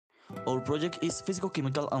Our project is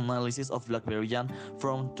physicochemical analysis of Blackberry jam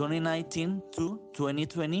from 2019 to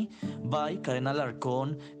 2020 by Karen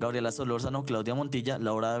Alarcón, Gabriela Solórzano, Claudia Montilla,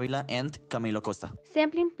 Laura Ávila, and Camilo Costa.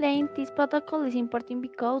 Sampling plane, this protocol is important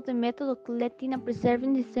because the method of collecting and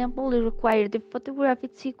preserving the sample requires the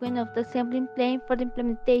photographic sequence of the sampling plane. For the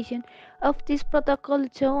implementation of this protocol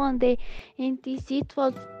shown on the NTC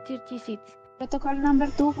 1236. Protocol number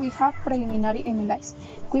 2, we have preliminary analysis,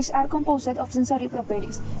 which are composed of sensory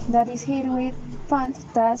properties, that is here with font,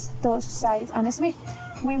 taste, touch, size, and smell.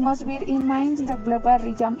 We must bear in mind that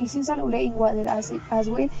Blackberry jam is insoluble in water as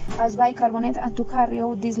well as bicarbonate, and to carry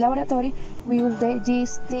out this laboratory, we use the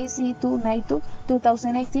GIS TC292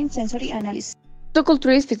 2018 sensory analysis. Protocol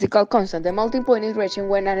 3 is physical constant. The melting point is reached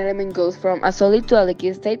when an element goes from a solid to a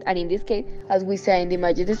liquid state, and in this case, as we say in the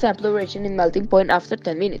image, the sample reaching in melting point after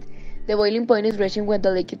 10 minutes. The boiling point is reaching when the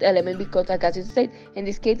liquid element becomes a gaseous state. In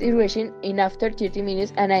this case, it reaching in after 30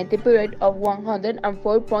 minutes and a temperature of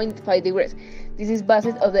 104.5 degrees. This is based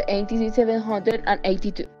on the NTC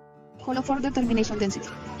 782. Color for determination density.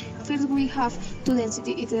 First, we have two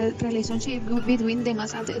density. It's a relationship between the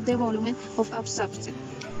mass and the volume of a substance.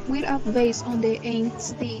 We are based on the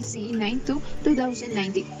NTC 92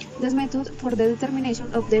 2019. This method for the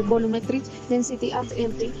determination of the volumetric density at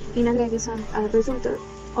empty in aggregates and a result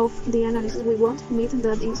of the analysis we want meet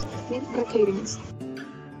that is meet requirements.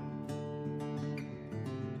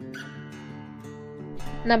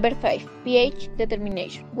 Number 5. pH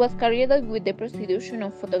determination was carried out with the procedure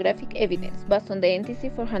of photographic evidence based on the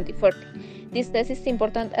NTC 440. This test is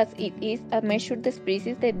important as it is a measure that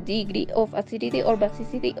expresses the degree of acidity or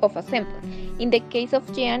basicity of a sample. In the case of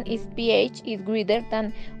Jean, its pH is greater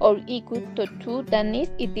than or equal to 2, then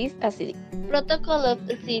it is acidic. Protocol of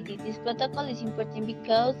acidity. This protocol is important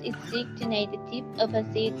because it seeks to know the type of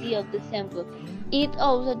acidity of the sample. It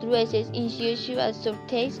also addresses issues as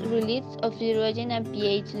shortage, release of hydrogen, and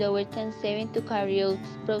pH lower than 7 to carry out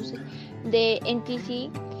this process. The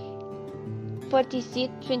NTC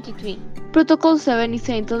 4623. Protocol 7 is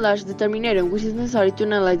a large determination, which is necessary to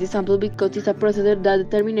analyze the sample because it's a procedure that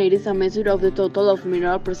determines a measure of the total of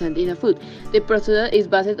mineral present in a food. The procedure is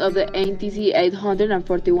based on the NTC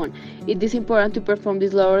 841. It is important to perform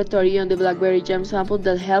this laboratory on the Blackberry jam sample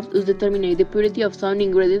that helps us determine the purity of some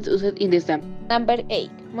ingredients used in the sample. Number 8.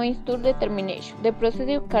 Moisture determination. The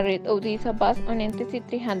procedure carried out is based on NTC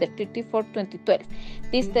 334-2012.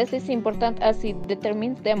 This test is important as it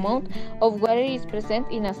determines the amount of water is present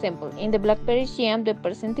in a sample. In the Blackberry jam, the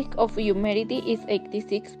percentage of humidity is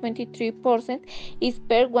 86.3% is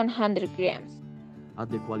per 100 grams. At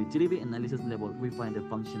the qualitative analysis level, we find the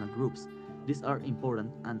functional groups. These are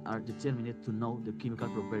important and are determined to know the chemical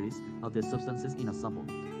properties of the substances in a sample.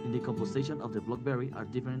 In the composition of the Blackberry are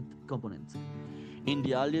different components. In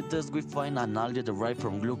the algae test, we find an algae derived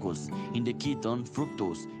from glucose, in the ketone,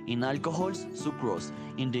 fructose, in alcohols, sucrose,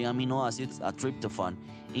 in the amino acids, a tryptophan,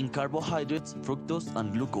 in carbohydrates, fructose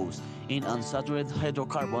and glucose, in unsaturated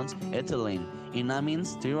hydrocarbons, ethylene, in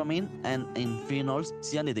amines, tyramine, and in phenols,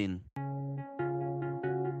 cyanidine.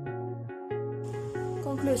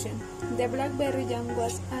 Conclusion. The Blackberry jam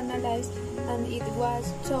was analyzed and it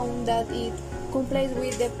was shown that it complies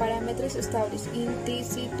with the parameters established in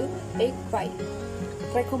TC285.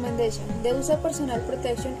 Recommendation. The use of personal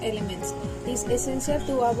protection elements is essential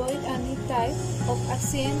to avoid any type of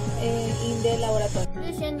accident in the laboratory.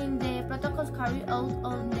 Conclusion. In the protocols carried out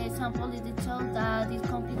on the sample, it is shown that it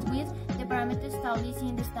complies with the parameters established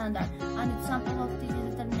in the standard. An example of this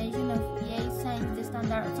determination of pH since the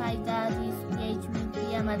standard size that is pH will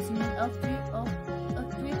be a maximum of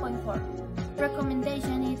 3.4.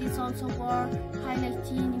 Recommendation. It is also worth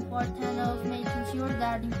highlighting the importance of making sure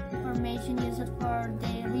that information used for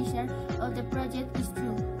the research of the project is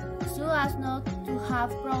true, so as not to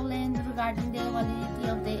have problems regarding the validity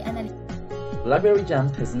of the analysis. Blackberry jam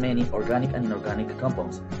has many organic and inorganic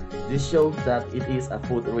compounds. This shows that it is a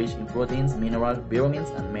food rich in proteins, minerals, vitamins,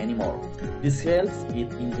 and many more. This helps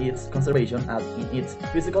it in its conservation and in its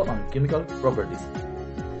physical and chemical properties.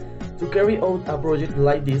 To carry out a project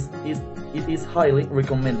like this, it is highly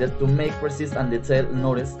recommended to make precise and detailed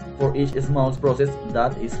notice for each small process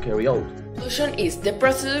that is carried out. Conclusion is the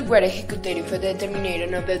procedure were executed for the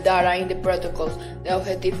determination of the data in the protocols. The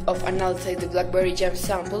objective of analyzing the Blackberry jam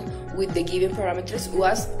sample with the given parameters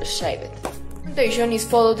was achieved. Implementation is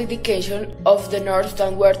follow the indication of the notes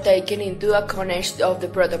that were taken into account of the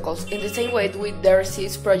protocols, in the same way with the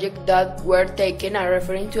research project that were taken and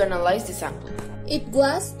referring to analyze the sample. It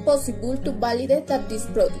was possible to validate that this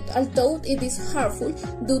product, although it is harmful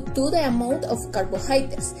due to the amount of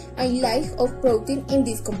carbohydrates and lack of protein in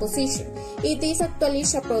this composition, it is actually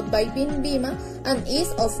approved by BIMA and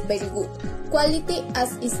is of very good quality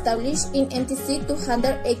as established in NTC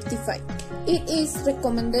 285. It is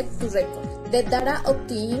recommended to record the data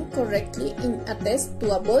obtained correctly in a test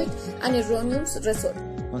to avoid an erroneous result.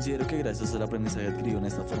 Considero que gracias al aprendizaje adquirido en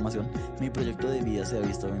esta formación, mi proyecto de vida se ha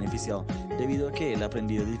visto beneficiado, debido a que he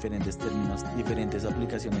aprendido diferentes términos, diferentes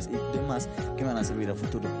aplicaciones y demás que me van a servir a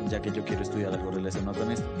futuro, ya que yo quiero estudiar algo relacionado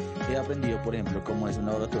con esto. He aprendido, por ejemplo, cómo es un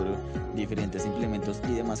laboratorio, diferentes implementos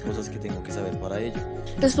y demás cosas que tengo que saber para ello.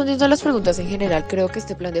 Respondiendo a las preguntas en general, creo que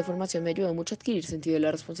este plan de formación me ayudó mucho a adquirir sentido de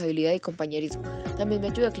la responsabilidad y compañerismo. También me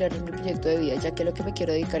ayudó a aclarar mi proyecto de vida, ya que lo que me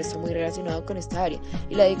quiero dedicar está muy relacionado con esta área,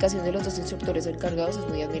 y la dedicación de los dos instructores encargados es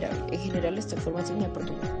muy admirable. En general, esta información me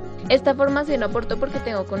aportó mucho. Esta formación aportó porque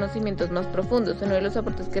tengo conocimientos más profundos. Uno de los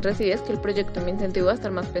aportes que recibí es que el proyecto me incentivó a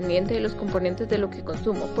estar más pendiente de los componentes de lo que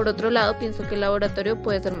consumo. Por otro lado, pienso que el laboratorio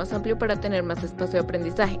puede ser más amplio para tener más espacio de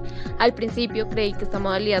aprendizaje. Al principio creí que esta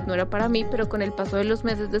modalidad no era para mí, pero con el paso de los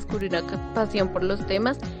meses descubrí una pasión por los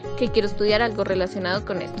temas que quiero estudiar algo relacionado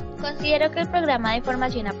con esto. Considero que el programa de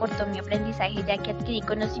formación aportó mi aprendizaje, ya que adquirí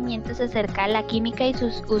conocimientos acerca de la química y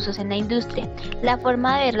sus usos en la industria. La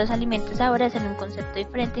forma de ver los alimentos ahora es en un concepto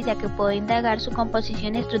diferente, ya que puedo indagar su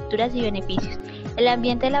composición, estructuras y beneficios. El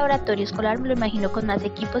ambiente del laboratorio escolar me lo imagino con más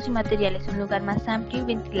equipos y materiales, un lugar más amplio y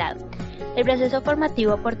ventilado. El proceso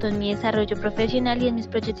formativo aportó en mi desarrollo profesional y en mis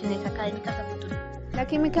proyecciones académicas a futuro. La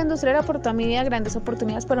química industrial aportó a mi vida grandes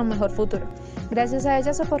oportunidades para un mejor futuro. Gracias a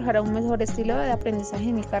ella se forjará un mejor estilo de aprendizaje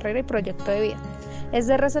en mi carrera y proyecto de vida. Es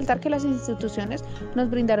de resaltar que las instituciones nos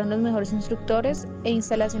brindaron los mejores instructores e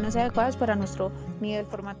instalaciones adecuadas para nuestro nivel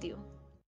formativo.